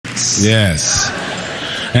Yes. Yes.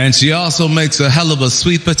 And she also makes a hell of a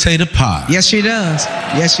sweet potato pie. Yes, she does.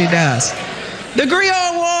 Yes, she does. The Grio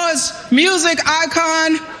Awards music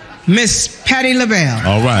icon, Miss Patti Labelle.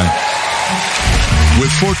 All right.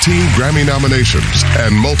 With 14 Grammy nominations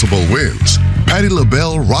and multiple wins, Patti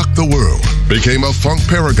Labelle rocked the world, became a funk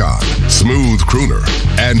paragon, smooth crooner,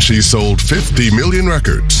 and she sold 50 million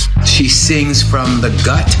records. She sings from the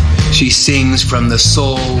gut, she sings from the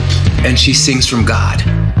soul, and she sings from God.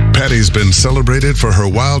 Patti's been celebrated for her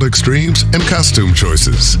wild extremes and costume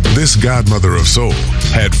choices. This godmother of soul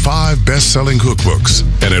had 5 best-selling cookbooks,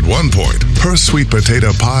 and at one point, her sweet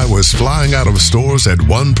potato pie was flying out of stores at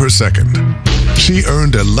 1 per second. She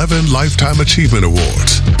earned 11 Lifetime Achievement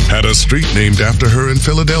Awards, had a street named after her in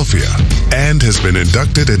Philadelphia, and has been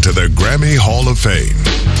inducted into the Grammy Hall of Fame.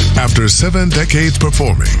 After 7 decades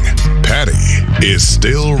performing, Patti is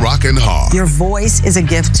still rocking hard. Your voice is a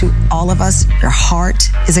gift to all of us. Your heart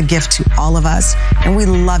is a gift to all of us. And we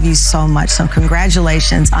love you so much. So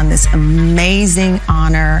congratulations on this amazing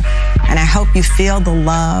honor. And I hope you feel the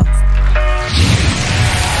love.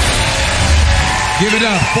 Give it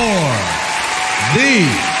up for the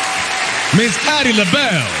Miss Patti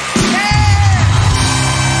Labelle.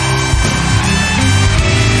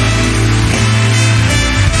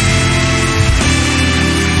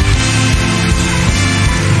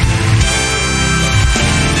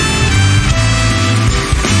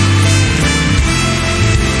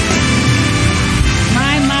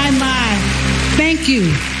 Thank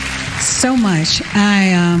you so much.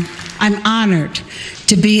 I'm honored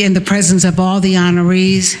to be in the presence of all the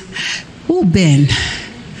honorees. Ooh, Ben,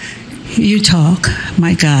 you talk,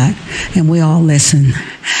 my God, and we all listen.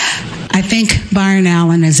 I think Byron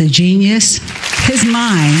Allen is a genius. His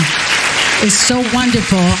mind is so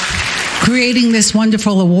wonderful, creating this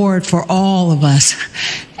wonderful award for all of us.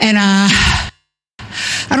 And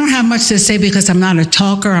I don't have much to say because I'm not a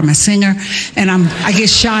talker, I'm a singer, and I get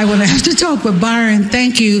shy when I have to talk. But Byron,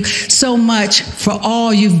 thank you so much for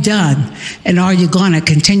all you've done and all you're going to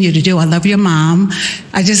continue to do. I love your mom.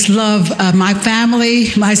 I just love my family,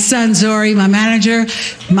 my son Zori, my manager,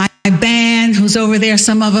 my band who's over there,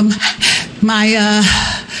 some of them, my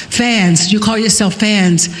fans. You call yourself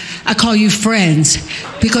fans. I call you friends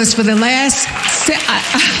because for the last,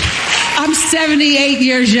 I'm 78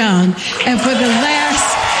 years young, and for the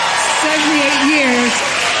last 78 years,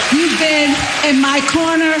 you've been in my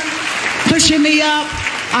corner, pushing me up.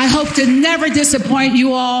 I hope to never disappoint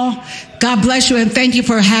you all. God bless you, and thank you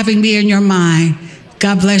for having me in your mind.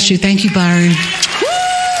 God bless you. Thank you, Byron. Woo!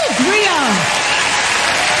 Grio!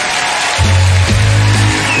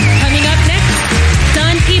 Coming up next,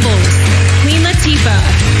 Don Peebles, Queen Latifah,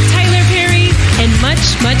 Tyler Perry, and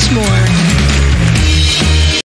much, much more.